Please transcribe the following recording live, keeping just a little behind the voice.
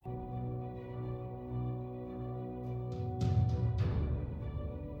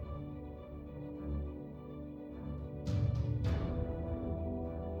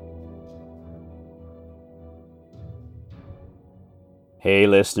Hey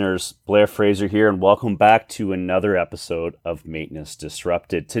listeners, Blair Fraser here, and welcome back to another episode of Maintenance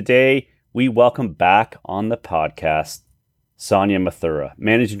Disrupted. Today, we welcome back on the podcast Sonia Mathura,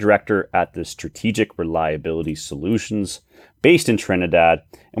 Managing Director at the Strategic Reliability Solutions based in Trinidad.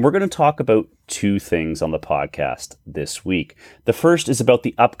 And we're going to talk about two things on the podcast this week. The first is about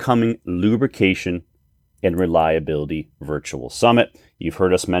the upcoming Lubrication and Reliability Virtual Summit. You've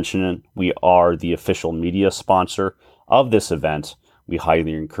heard us mention it. We are the official media sponsor of this event. We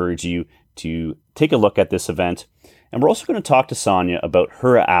highly encourage you to take a look at this event. And we're also going to talk to Sonia about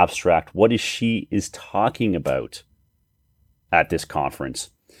her abstract. What is she talking about at this conference?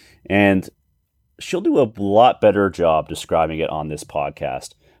 And she'll do a lot better job describing it on this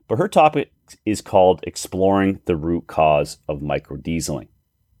podcast. But her topic is called Exploring the Root Cause of Microdieseling.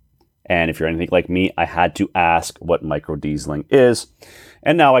 And if you're anything like me, I had to ask what microdieseling is.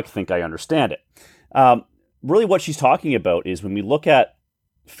 And now I think I understand it. Really what she's talking about is when we look at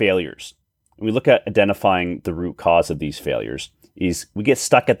failures, and we look at identifying the root cause of these failures, is we get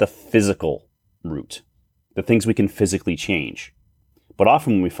stuck at the physical root, the things we can physically change. But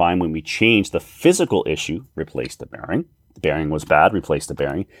often when we change the physical issue, replace the bearing was bad, replace the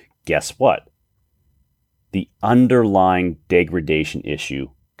bearing, guess what? The underlying degradation issue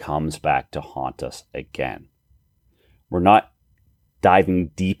comes back to haunt us again. We're not diving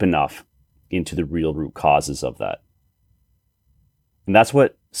deep enough into the real root causes of that. And that's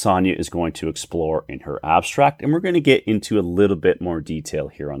what Sonia is going to explore in her abstract, and we're going to get into a little bit more detail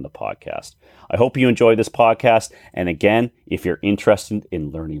here on the podcast. I hope you enjoy this podcast, and again, if you're interested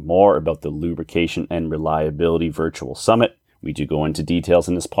in learning more about the Lubrication and Reliability Virtual Summit, we do go into details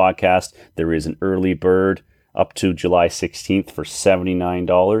in this podcast. There is an early bird up to July 16th for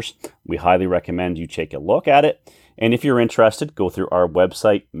 $79. We highly recommend you take a look at it. And if you're interested, go through our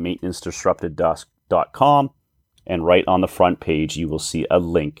website, maintenancedisrupted.com, and right on the front page, you will see a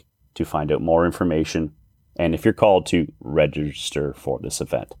link to find out more information. And if you're called to register for this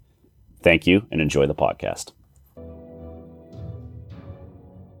event. Thank you and enjoy the podcast.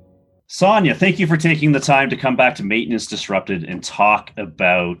 Sonia, thank you for taking the time to come back to Maintenance Disrupted and talk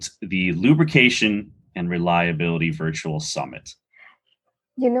about the Lubrication and Reliability Virtual Summit.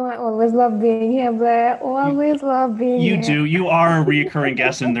 You know, I always love being here, Blair. Always love being here. You do. You are a recurring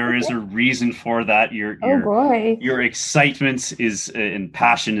guest, and there is a reason for that. Your excitement is and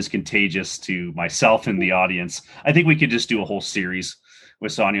passion is contagious to myself and the audience. I think we could just do a whole series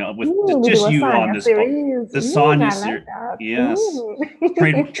with Sonia, with just you on this series. The Sonia series. Yes,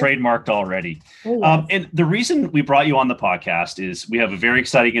 trademarked already. Yes. And the reason we brought you on the podcast is we have a very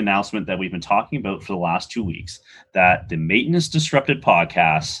exciting announcement that we've been talking about for the last 2 weeks, that the Maintenance Disrupted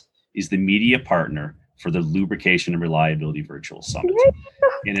podcast is the media partner for the Lubrication and Reliability Virtual Summit.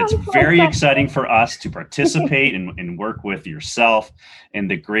 And it's very exciting for us to participate and work with yourself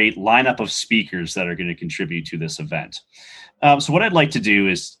and the great lineup of speakers that are going to contribute to this event. So what I'd like to do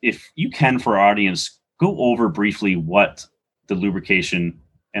is, if you can, for our audience, go over briefly what the Lubrication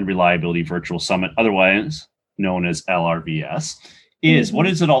and Reliability Virtual Summit, otherwise known as LRVS, is. Mm-hmm. What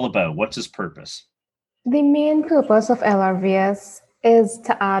is it all about? What's its purpose? The main purpose of LRVS is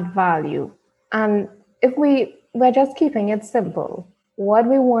to add value. And if we're just keeping it simple, what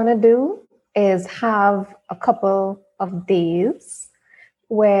we want to do is have a couple of days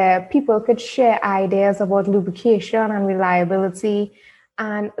where people could share ideas about lubrication and reliability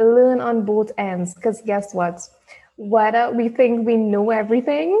and learn on both ends. Because guess what? Whether we think we know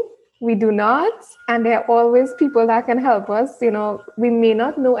everything, we do not. And there are always people that can help us. You know, we may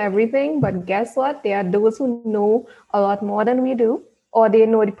not know everything, but guess what? There are those who know a lot more than we do, or they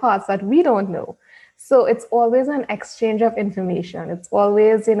know the parts that we don't know. So it's always an exchange of information. It's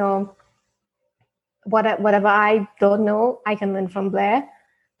always, you know, whatever I don't know, I can learn from Blair.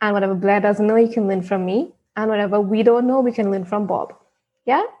 And whatever Blair doesn't know, he can learn from me. And whatever we don't know, we can learn from Bob.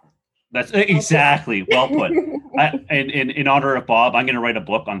 Yeah? That's exactly well put. In honor of Bob, I'm going to write a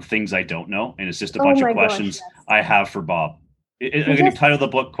book on things I don't know. And it's just a bunch of questions I have for Bob. I'm going to title the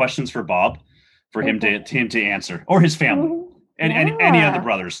book Questions for Bob, for him to answer, or his family, and any other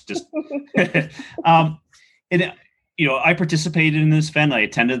brothers. Just and you know, I participated in this event. I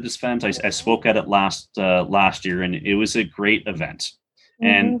attended this event. I spoke at it last year, and it was a great event.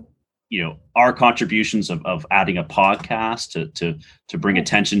 And, you know, our contributions of adding a podcast to bring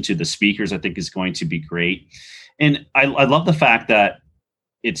attention to the speakers, I think is going to be great. And I love the fact that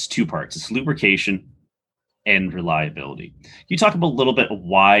it's two parts. It's lubrication and reliability. Can you talk about a little bit of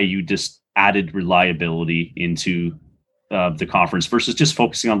why you just added reliability into the conference versus just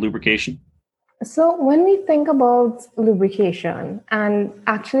focusing on lubrication? So when we think about lubrication, and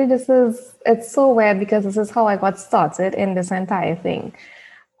actually it's so weird because this is how I got started in this entire thing.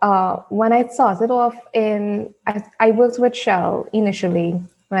 When I started off I worked with Shell initially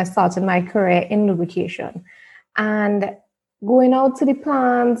when I started my career in lubrication. And going out to the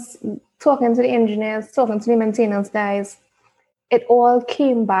plants, talking to the engineers, talking to the maintenance guys, it all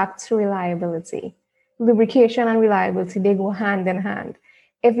came back to reliability. Lubrication and reliability, they go hand in hand.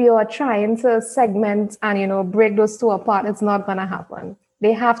 If you are trying to segment and break those two apart, it's not going to happen.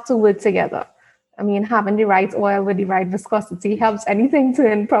 They have to work together. I mean, having the right oil with the right viscosity helps anything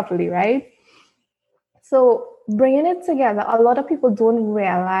turn properly, right? So bringing it together, a lot of people don't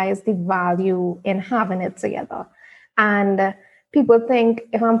realize the value in having it together. And people think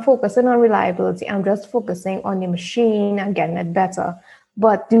if I'm focusing on reliability, I'm just focusing on the machine and getting it better.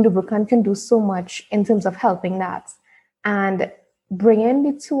 But the lubricant can do so much in terms of helping that. And bringing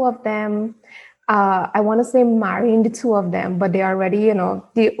the two of them, I want to say marrying the two of them, but they're already,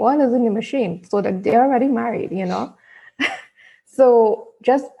 the oil is in the machine, so that they're already married. So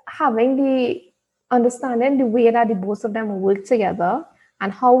just having the understanding the way that the both of them work together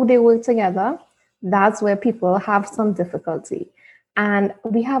and how they work together, that's where people have some difficulty. And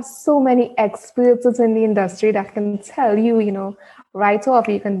we have so many experts in the industry that can tell you, right off.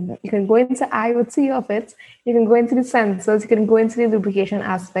 You can go into IoT of it, you can go into the sensors, you can go into the lubrication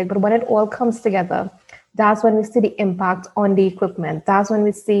aspect. But when it all comes together, that's when we see the impact on the equipment. That's when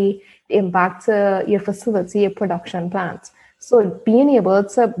we see the impact to your facility, your production plant. So being able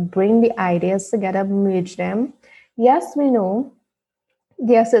to bring the ideas together, merge them. Yes, we know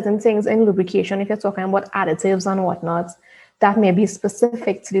there are certain things in lubrication, if you're talking about additives and whatnot, that may be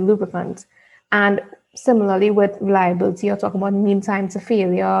specific to the lubricant. And similarly with reliability, you're talking about mean time to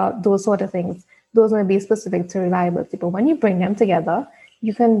failure, those sort of things. Those may be specific to reliability. But when you bring them together,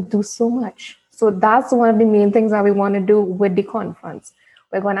 you can do so much. So that's one of the main things that we want to do with the conference.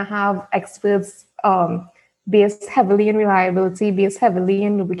 We're going to have experts based heavily in reliability, based heavily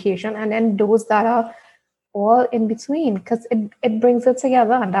in lubrication, and then those that are all in between, because it brings it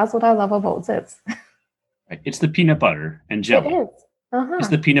together, and that's what I love about it. It's the peanut butter and jelly. It is. It's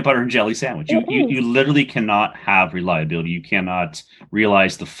the peanut butter and jelly sandwich. You literally cannot have reliability. You cannot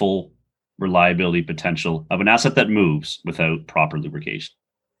realize the full reliability potential of an asset that moves without proper lubrication.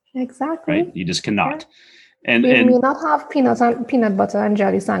 Exactly. Right? You just cannot. Yeah. And we may not have peanut butter and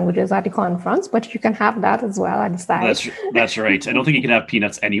jelly sandwiches at the conference, but you can have that as well at the side. That's right. I don't think you can have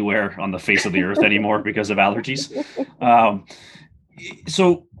peanuts anywhere on the face of the earth anymore because of allergies.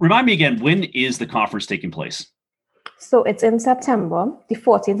 So remind me again, when is the conference taking place? So it's in September, the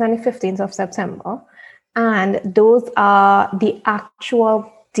 14th and the 15th of September. And those are the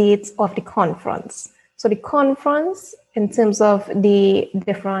actual dates of the conference. So the conference, in terms of the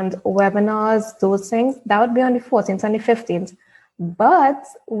different webinars, those things, that would be on the 14th and the 15th. But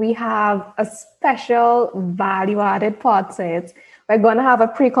we have a special value-added part to it. We're going to have a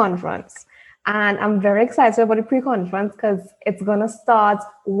pre-conference. And I'm very excited about the pre-conference because it's going to start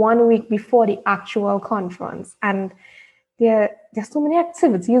 1 week before the actual conference. And there's so many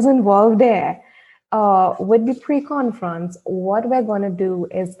activities involved there. With the pre-conference, what we're going to do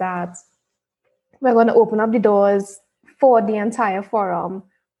is that we're going to open up the doors for the entire forum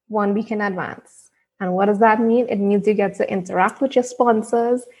 1 week in advance. And what does that mean? It means you get to interact with your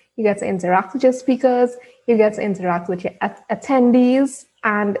sponsors, you get to interact with your speakers, you get to interact with your attendees.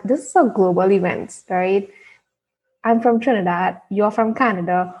 And this is a global event, right? I'm from Trinidad, you're from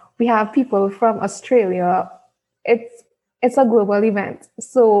Canada, we have people from Australia. It's a global event.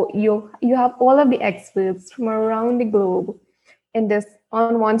 So you have all of the experts from around the globe in this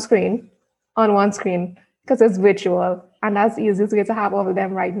on one screen, because it's virtual. And that's the easiest way to have all of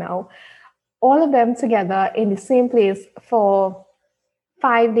them right now. All of them together in the same place for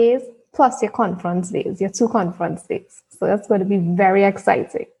 5 days, plus your conference days, your 2 conference days. So that's going to be very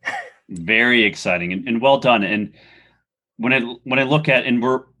exciting. Very exciting and well done. And when I look at, and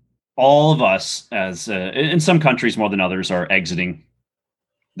we're all of us, as in some countries more than others, are exiting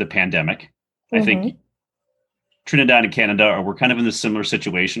the pandemic. Mm-hmm. I think Trinidad and Canada we're kind of in this similar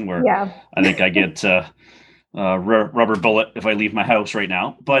situation where I think I get rubber bullet if I leave my house right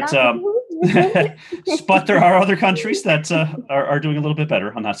now. But but there are other countries that are doing a little bit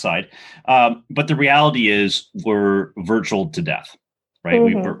better on that side. But the reality is we're virtual to death, right?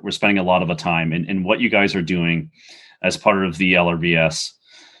 Mm-hmm. We're spending a lot of the time, and what you guys are doing as part of the LRVS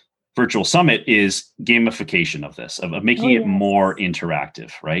Virtual Summit is gamification of this, of making it more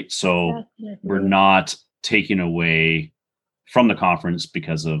interactive, right? So we're not taking away from the conference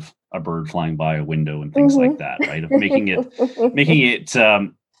because of a bird flying by a window and things like that, right? Of making it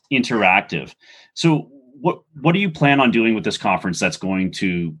interactive. So what do you plan on doing with this conference that's going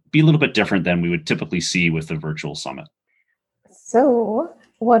to be a little bit different than we would typically see with the virtual summit? So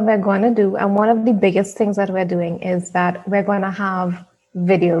what we're going to do, and one of the biggest things that we're doing is that we're going to have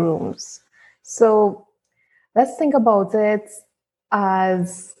video rooms. So let's think about it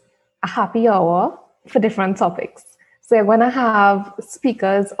as a happy hour for different topics. So we're going to have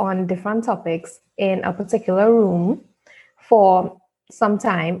speakers on different topics in a particular room for some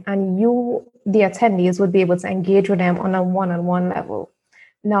time, and you, the attendees, would be able to engage with them on a one-on-one level.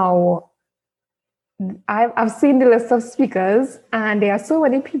 Now, I've seen the list of speakers, and there are so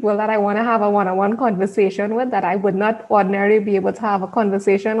many people that I want to have a one-on-one conversation with that I would not ordinarily be able to have a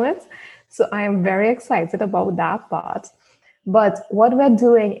conversation with. So I am very excited about that part. But what we're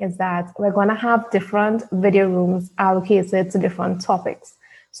doing is that we're going to have different video rooms allocated to different topics.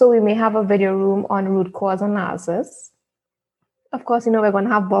 So we may have a video room on root cause analysis. Of course, we're going to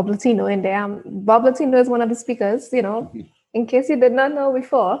have Bob Latino in there. Bob Latino is one of the speakers, in case you did not know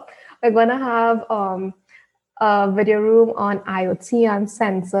before. We're going to have a video room on IoT and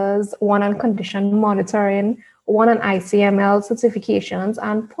sensors, one on condition monitoring, one on ICML certifications,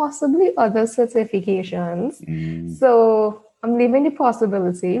 and possibly other certifications. So I'm leaving the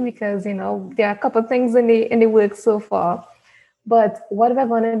possibility because, there are a couple of things in the works so far. But what we're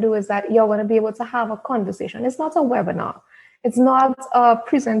going to do is that you're going to be able to have a conversation. It's not a webinar. It's not a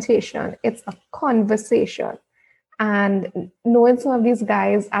presentation. It's a conversation. And knowing some of these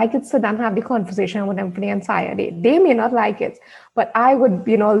guys, I could sit down and have the conversation with them for the entire day. They may not like it, but I would,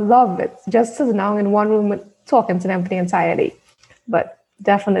 love it. Just sitting down in one room talking to them for the entire day. But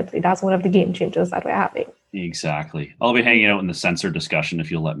definitely, that's one of the game changers that we're having. Exactly. I'll be hanging out in the sensor discussion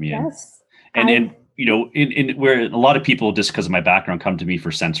if you'll let me in. Yes. And where a lot of people, just because of my background, come to me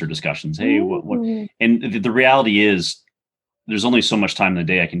for sensor discussions. Hey, what? And the reality is, there's only so much time in the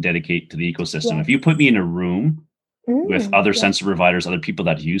day I can dedicate to the ecosystem. Yes. If you put me in a room with other sensor providers, other people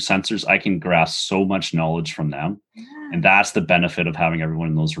that use sensors, I can grasp so much knowledge from them. Yeah. And that's the benefit of having everyone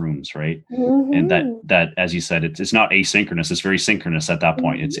in those rooms, right? And that, as you said, it's not asynchronous, it's very synchronous at that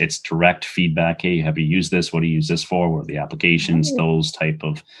point. It's direct feedback. Hey, have you used this? What do you use this for? What are the applications? Those type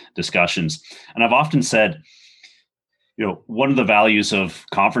of discussions. And I've often said, one of the values of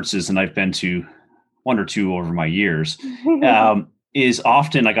conferences, and I've been to one or two over my years, is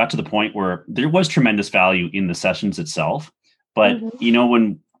often I got to the point where there was tremendous value in the sessions itself. But,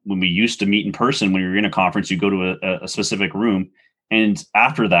 when we used to meet in person, when you were in a conference, you go to a specific room. And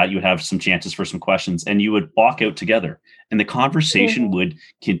after that, you would have some chances for some questions and you would walk out together. And the conversation would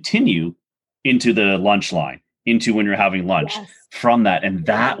continue into the lunch line, into when you're having lunch from that. And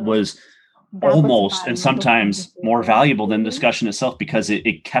that was almost and sometimes more valuable than discussion itself because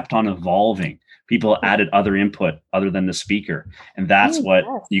it kept on evolving. People added other input other than the speaker. And that's what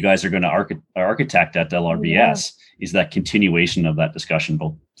you guys are going to architect at LRVS is that continuation of that discussion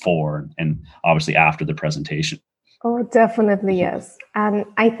both before and obviously after the presentation. Oh, definitely, yes. And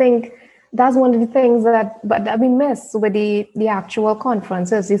I think that's one of the things that we miss with the actual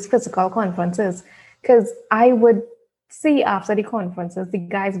conferences, these physical conferences, because I would see after the conferences, the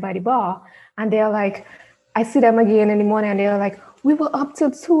guys by the bar, and they're like, I see them again in the morning and they're like, we were up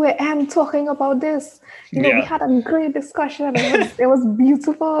till 2 a.m. talking about this. We had a great discussion. It was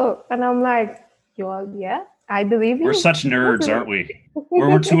beautiful. And I'm like, I believe you. We're such nerds, aren't we?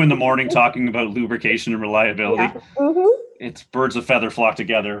 We're 2 a.m. talking about lubrication and reliability. Yeah. It's birds of feather flock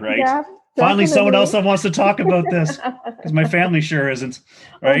together, right? Yeah, finally, someone else that wants to talk about this because my family sure isn't,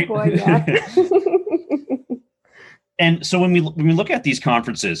 right? Oh boy, yeah. And so when we look at these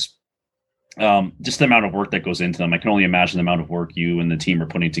conferences, just the amount of work that goes into them, I can only imagine the amount of work you and the team are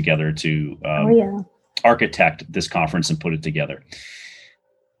putting together to architect this conference and put it together.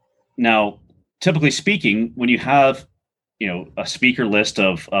 Now, typically speaking, when you have, a speaker list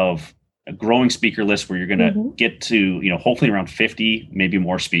of a growing speaker list where you're going to get to, hopefully around 50, maybe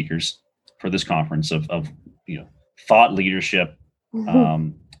more speakers for this conference of thought leadership,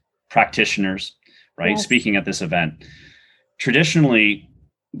 practitioners, right? Yes. Speaking at this event. Traditionally,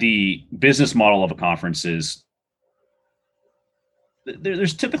 the business model of a conference is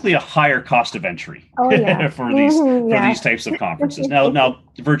there's typically a higher cost of entry for these types of conferences. Now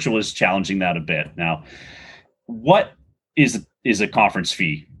virtual is challenging that a bit. Now, what is a conference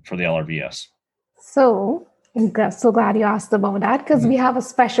fee for the LRVS? So I'm so glad you asked about that because we have a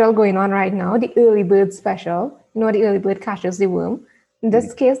special going on right now, the early bird special. The early bird catches the worm. In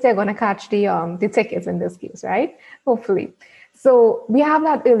this case, they're going to catch the tickets in this case, right? Hopefully. So we have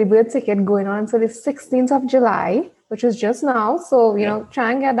that early bird ticket going on until the 16th of July, which is just now. So,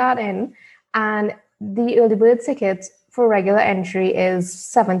 try and get that in. And the early bird ticket for regular entry is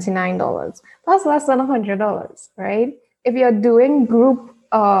 $79. That's less than $100, right? If you're doing group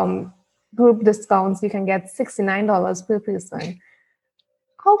discounts, you can get $69 per person.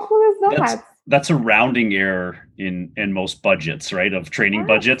 How cool is that? That's a rounding error in most budgets, right? Of training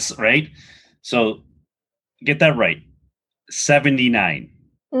budgets, right? So get that right. 79.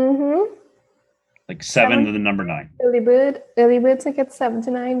 Mm-hmm. Like 7 to the number 9. Early bird ticket,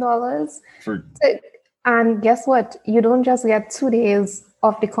 $79. And guess what? You don't just get 2 days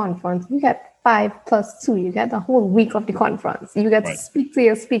of the conference. You get 5 + 2. You get the whole week of the conference. You get to speak to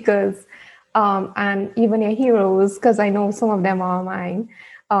your speakers and even your heroes, because I know some of them are mine.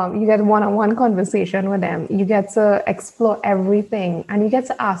 You get one-on-one conversation with them. You get to explore everything, and you get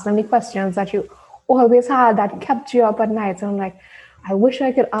to ask them the questions that you always had that kept you up at night. And I'm like, I wish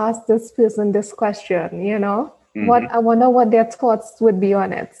I could ask this person this question, you know? Mm-hmm. I wonder what their thoughts would be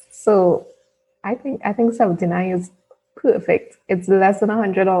on it. So I think 79 is perfect. It's less than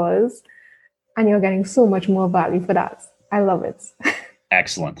 $100, and you're getting so much more value for that. I love it.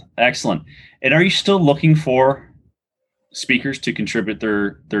 Excellent. And are you still looking for speakers to contribute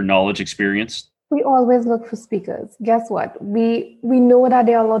their knowledge, experience? We always look for speakers. Guess what? We know that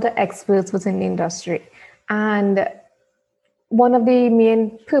there are a lot of experts within the industry, and one of the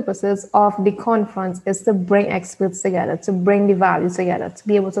main purposes of the conference is to bring experts together, to bring the value together, to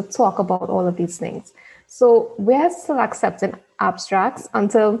be able to talk about all of these things. So we're still accepting abstracts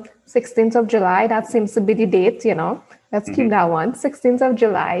until 16th of July. That seems to be the date, you know. Let's keep that one, 16th of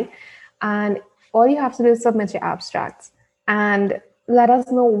July. And all you have to do is submit your abstracts and let us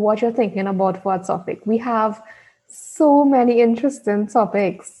know what you're thinking about for a topic. We have so many interesting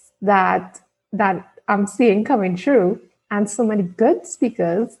topics that I'm seeing coming true, and so many good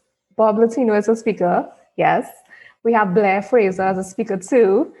speakers. Bob Latino is a speaker, yes. We have Blair Fraser as a speaker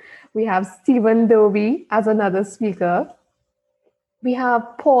too. We have Stephen Dobie as another speaker. We have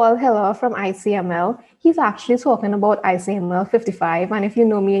Paul Hiller from ICML. He's actually talking about ICML 55. And if you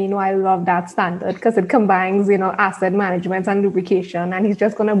know me, you know I love that standard because it combines, you know, asset management and lubrication. And he's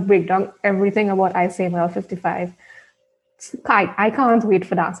just going to break down everything about ICML 55. I can't wait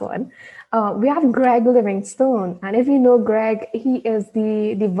for that one. We have Greg Livingstone. And if you know Greg, he is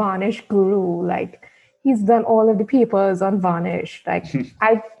the varnish guru. Like, he's done all of the papers on varnish.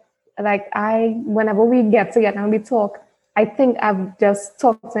 Whenever we get together and we talk, I think I've just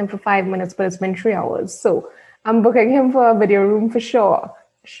talked to him for 5 minutes, but it's been 3 hours. So I'm booking him for a video room for sure.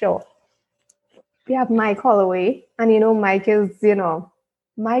 We have Mike Holloway. And, you know, Mike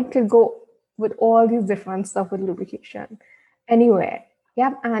could go with all these different stuff with lubrication. Anyway, we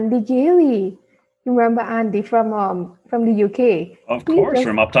have Andy Gailey. You remember Andy from the UK? Of course,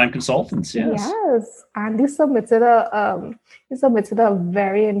 from Uptime Consultants. Yes. Andy submitted a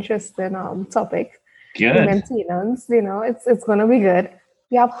very interesting topic. Good. Maintenance, you know, it's gonna be good.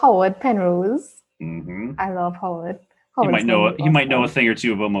 We have Howard Penrose. Mm-hmm. I love Howard. He might know a thing or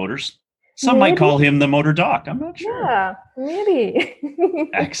two about motors. Some might call him the motor doc. I'm not sure. Yeah, maybe.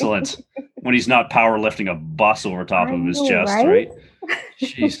 Excellent. When he's not powerlifting a bus over top of his chest, right?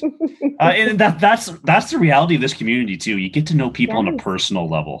 Jeez. And that's the reality of this community too. You get to know people on a personal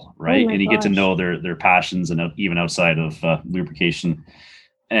level, right? And you get to know their passions, and even outside of lubrication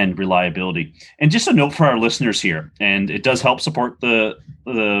and reliability. And just a note for our listeners here, and it does help support the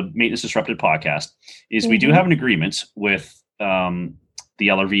Maintenance Disrupted podcast, is we do have an agreement with the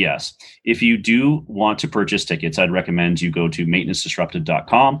LRVS. If you do want to purchase tickets, I'd recommend you go to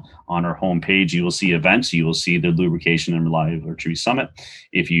maintenancedisrupted.com. On our homepage, you will see events. You will see the Lubrication and Reliability Summit.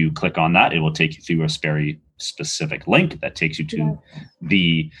 If you click on that, it will take you through a very specific link that takes you to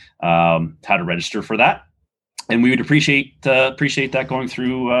the how to register for that. And we would appreciate that going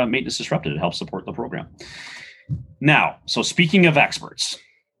through Maintenance Disrupted. It helps support the program. Now, so speaking of experts.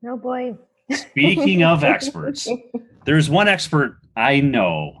 Oh boy. Speaking of experts, there's one expert I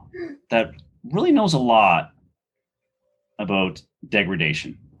know that really knows a lot about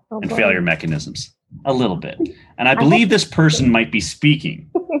degradation and failure mechanisms, a little bit. And I believe this person might be speaking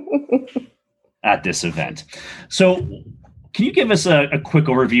at this event. So can you give us a quick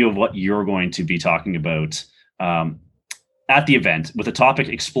overview of what you're going to be talking about at the event with the topic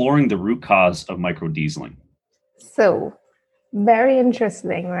exploring the root cause of microdieseling? So very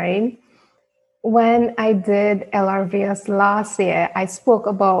interesting, right? When I did LRVS last year, I spoke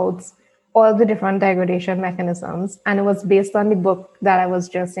about all the different degradation mechanisms, and it was based on the book that I was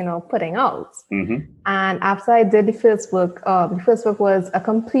just, putting out. Mm-hmm. And after I did the first book was A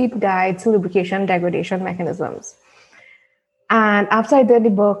Complete Guide to Lubrication Degradation Mechanisms. And after I did the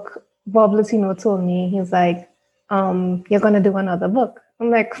book, Bob Latino told me, he's like, you're going to do another book.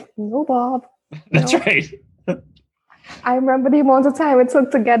 I'm like, no, Bob. That's right. I remember the amount of time it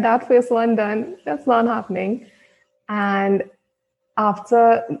took to get that first one done. That's not happening. And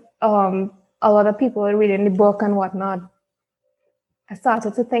after a lot of people reading the book and whatnot, I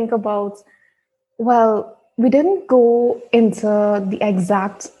started to think about, well, we didn't go into the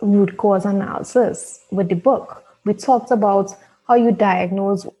exact root cause analysis with the book. We talked about how you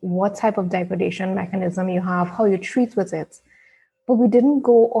diagnose what type of degradation mechanism you have, how you treat with it. But we didn't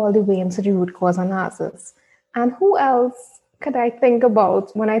go all the way into the root cause analysis. And who else could I think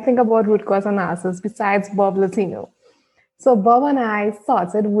about when I think about root cause analysis besides Bob Latino? So Bob and I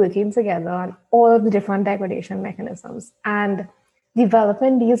started working together on all of the different degradation mechanisms and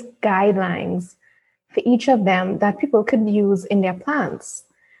developing these guidelines for each of them that people could use in their plants.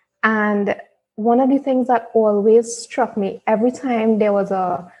 And one of the things that always struck me every time there was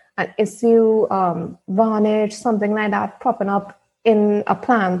an issue, varnish, something like that popping up in a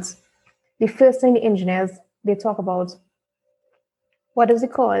plant, the first thing the engineers, they talk about, what is the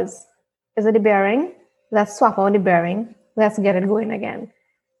cause? Is it the bearing? Let's swap out the bearing. Let's get it going again.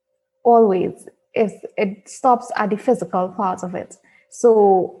 Always, if it stops at the physical part of it.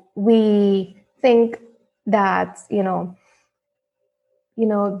 So we think that,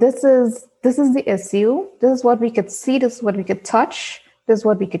 this is the issue. This is what we could see. This is what we could touch. This is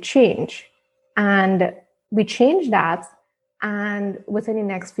what we could change. And we change that. And within the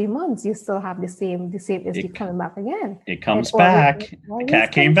next few months, you still have the same issue coming back again. It comes back. The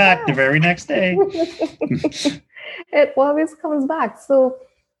cat came back the very next day. It always comes back. So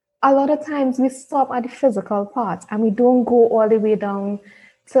a lot of times we stop at the physical part and we don't go all the way down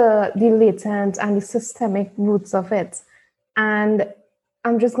to the latent and the systemic roots of it. And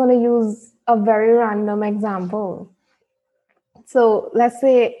I'm just going to use a very random example. So let's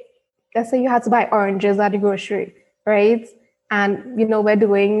say you had to buy oranges at the grocery, right? And, we're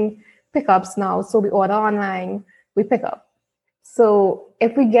doing pickups now. So we order online, we pick up. So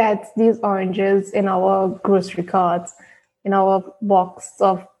if we get these oranges in our grocery cart, in our box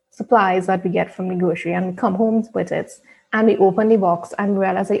of supplies that we get from the grocery, and we come home with it, and we open the box and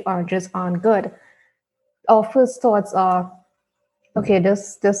realize the oranges aren't good, our first thoughts are, okay,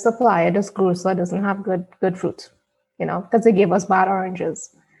 this supplier, this grocer doesn't have good fruit, because they gave us bad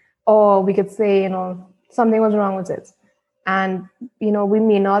oranges. Or we could say, something was wrong with it. And, we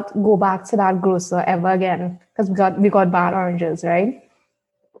may not go back to that grocer ever again because we got bad oranges, right?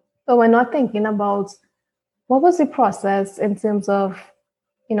 But we're not thinking about what was the process in terms of,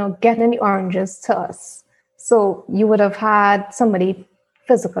 getting the oranges to us. So you would have had somebody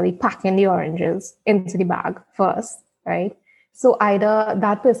physically packing the oranges into the bag first, right? So either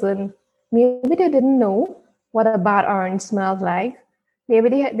that person, maybe they didn't know what a bad orange smelled like. Maybe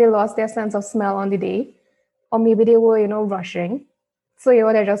they lost their sense of smell on the day. Or maybe they were, rushing. So,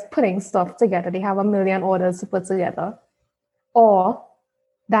 they're just putting stuff together. They have a million orders to put together. Or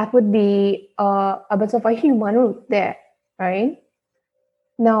that would be a bit of a human root there, right?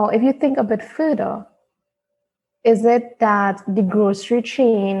 Now, if you think a bit further, is it that the grocery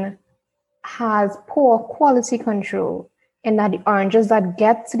chain has poor quality control and that the oranges that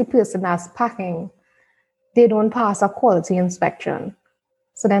get to the person that's packing, they don't pass a quality inspection?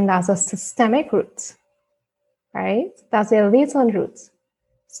 So then that's a systemic root. Right? That's a latent root.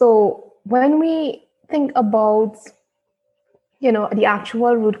 So when we think about, the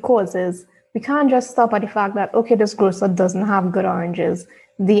actual root causes, we can't just stop at the fact that, okay, this grocer doesn't have good oranges.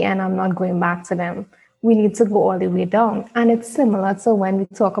 The end, I'm not going back to them. We need to go all the way down. And it's similar to when we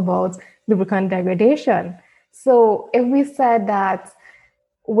talk about lubricant degradation. So if we said that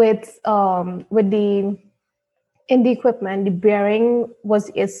in the equipment, the bearing was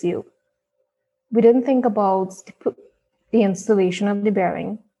the issue, we didn't think about the installation of the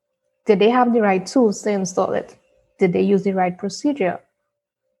bearing. Did they have the right tools to install it? Did they use the right procedure?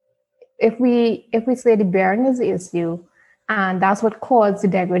 If we say the bearing is the issue and that's what caused the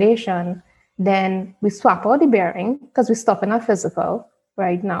degradation, then we swap out the bearing because we stop in our physical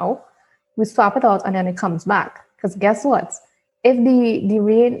right now. We swap it out and then it comes back. Because guess what? If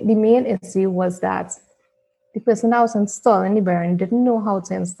the main issue was that the person that was installing the bearing didn't know how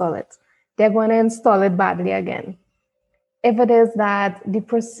to install it, they're going to install it badly again. If it is that the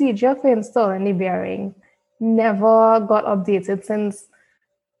procedure for installing the bearing never got updated since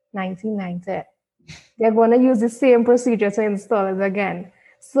 1990, they're going to use the same procedure to install it again.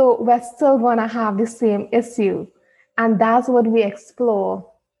 So we're still going to have the same issue. And that's what we explore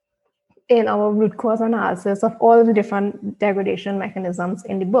in our root cause analysis of all the different degradation mechanisms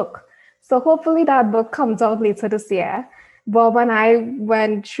in the book. So hopefully that book comes out later this year. Bob and I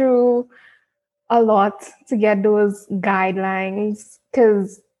went through a lot to get those guidelines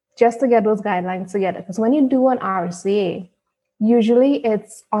because just to get those guidelines together. Because when you do an RCA, usually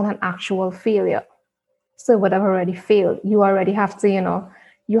it's on an actual failure. So it would have already failed. You already have to,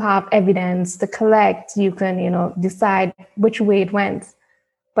 you have evidence to collect. You can, decide which way it went.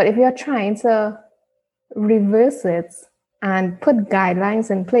 But if you're trying to reverse it and put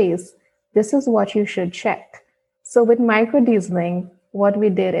guidelines in place, this is what you should check. So with microdieseling, what we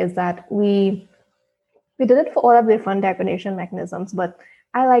did is that we did it for all of the different degradation mechanisms, but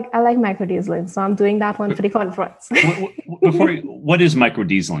I like microdieseling, so I'm doing that one for the conference. What is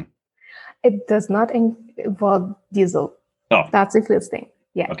microdieseling? It does not involve diesel. Oh, that's the first thing.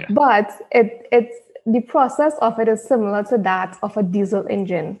 Yeah, okay. But it's the process of it is similar to that of a diesel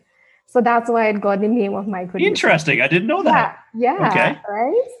engine, so that's why it got the name of microdieseling. Interesting. I didn't know that. Yeah. Okay.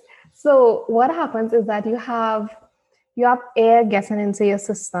 Right. So what happens is that you have air getting into your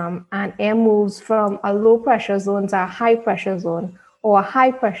system, and air moves from a low pressure zone to a high pressure zone, or a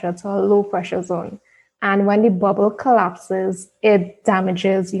high pressure to a low pressure zone. And when the bubble collapses, it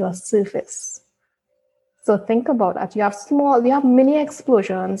damages your surface. So think about that. You have mini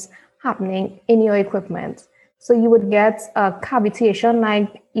explosions happening in your equipment. So you would get a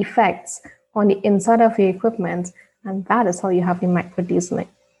cavitation-like effects on the inside of your equipment. And that is how you have the microdieseling.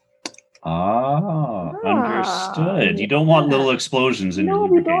 Understood. You don't want little explosions in your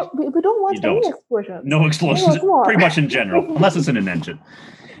lubrication. We don't want any explosions. No explosions, pretty much in general, unless it's in an engine.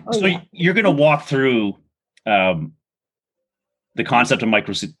 You're going to walk through the concept of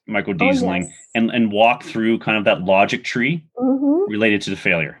microdieseling and walk through kind of that logic tree related to the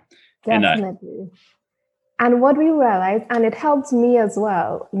failure. Definitely. And what we realized, and it helped me as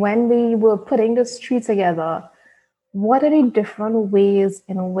well, when we were putting this tree together, what are the different ways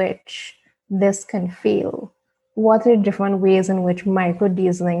in which this can fail? What are the different ways in which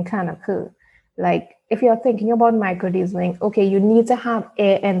microdieseling can occur? Like, if you're thinking about microdieseling, okay, you need to have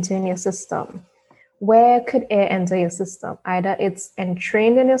air enter in your system. Where could air enter your system? Either it's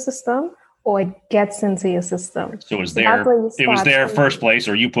entrained in your system or it gets into your system. So it was there first place,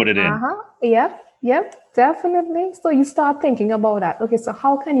 or you put it in. Yep, definitely. So you start thinking about that. Okay, so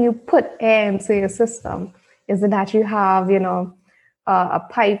how can you put air into your system? Is it that you have, a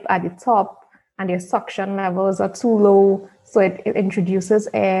pipe at the top and your suction levels are too low, so it introduces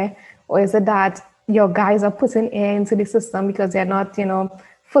air? Or is it that your guys are putting air into the system because they're not,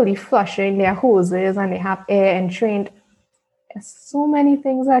 fully flushing their hoses and they have air entrained? There's so many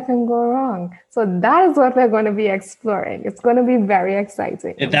things that can go wrong. So that is what we're going to be exploring. It's going to be very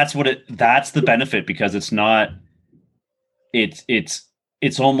exciting. That's the benefit, because it's not, it's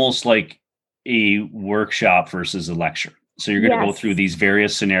almost like a workshop versus a lecture. So you're going to go through these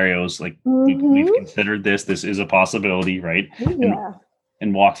various scenarios, like we've considered this is a possibility, right? Yeah.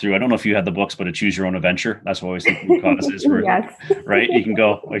 And walk through. I don't know if you had the books, but a choose your own adventure. That's what I always think Rukanis is. Right? You can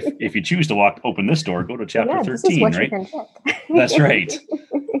go, if you choose to open this door, go to chapter 13, right? That's right.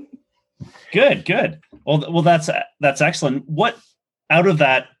 Good. Well, that's excellent. What, out of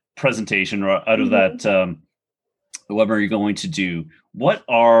that presentation, or out of that webinar you're going to do, what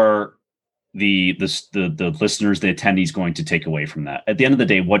are the listeners, the attendees, going to take away from that? At the end of the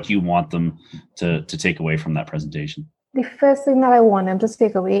day, what do you want them to take away from that presentation? The first thing that I want them to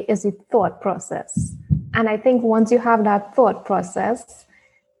take away is the thought process. And I think once you have that thought process,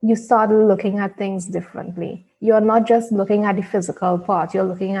 you start looking at things differently. You're not just looking at the physical part. You're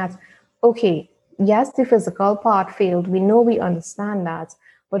looking at, okay, yes, the physical part failed. We understand that.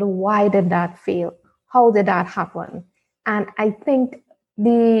 But why did that fail? How did that happen? And I think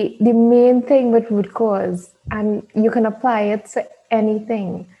the main thing with root cause, and you can apply it to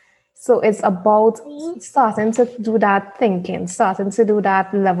anything. So it's about starting to do that thinking, starting to do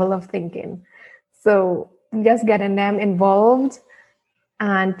that level of thinking. So just getting them involved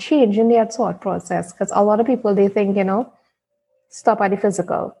and changing their thought process. Because a lot of people, they think, stop at the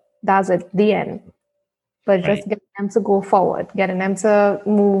physical. That's it, the end. But just getting them to go forward, getting them to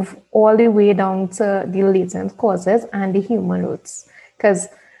move all the way down to the latent causes and the human roots. Because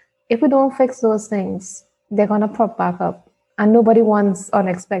if we don't fix those things, they're going to pop back up. And nobody wants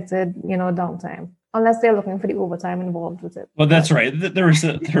unexpected, downtime, unless they're looking for the overtime involved with it. Well, that's right. There is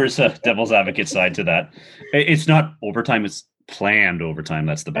a devil's advocate side to that. It's not overtime; it's planned overtime.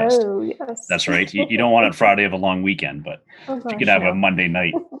 That's the best. Oh, yes. That's right. You don't want it Friday of a long weekend, but you could have a Monday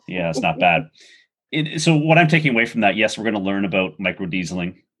night. Yeah, it's not bad. So what I'm taking away from that, yes, we're going to learn about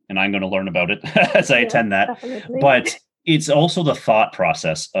microdieseling, and I'm going to learn about it as I attend that. Definitely. But it's also the thought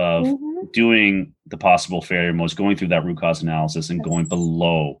process of doing the possible failure modes, going through that root cause analysis and going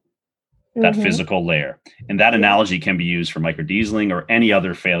below that physical layer. And that analogy can be used for microdieseling or any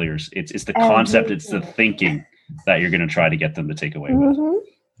other failures. It's the concept, it's the thinking that you're going to try to get them to take away with.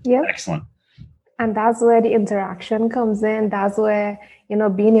 Yep. Excellent. And that's where the interaction comes in. That's where,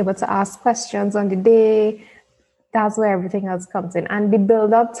 being able to ask questions on the day, that's where everything else comes in. And the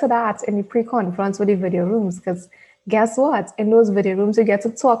build up to that in the pre-conference with the video rooms, because guess what? In those video rooms, you get to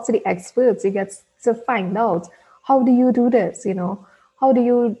talk to the experts. You get to find out, how do you do this? How do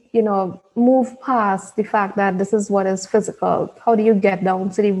you, move past the fact that this is what is physical? How do you get down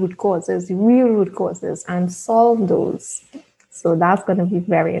to the root causes, the real root causes, and solve those? So that's going to be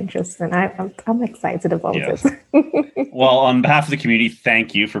very interesting. I'm excited about it. Well, on behalf of the community,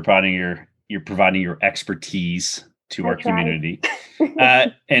 thank you for providing your expertise to our community.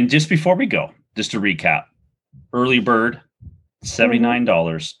 And just before we go, just to recap, early bird,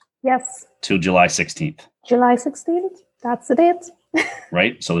 $79. Yes. Till July 16th. July 16th. That's the date.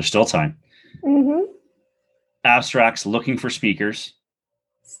 Right. So there's still time. Abstracts looking for speakers.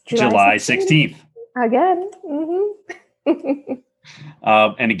 July 16th. Again.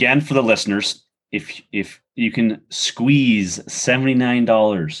 And again, for the listeners, if you can squeeze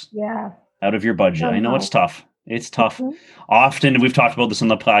 $79 out of your budget, I know it's tough. It's tough. Often, we've talked about this on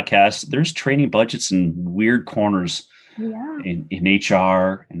the podcast, there's training budgets in weird corners in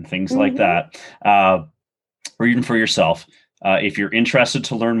HR and things like that, or even for yourself. If you're interested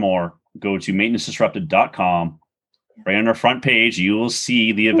to learn more, go to maintenancedisrupted.com. Right on our front page, you will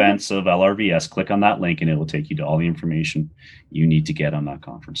see the events of LRVS. Click on that link and it will take you to all the information you need to get on that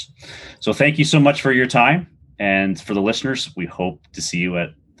conference. So thank you so much for your time. And for the listeners, we hope to see you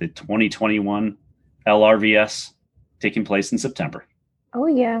at the 2021 LRVS taking place in September. Oh,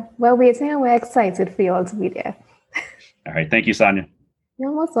 yeah. Well, we're excited for you all to be there. All right. Thank you, Sonia.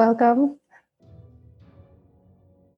 You're most welcome.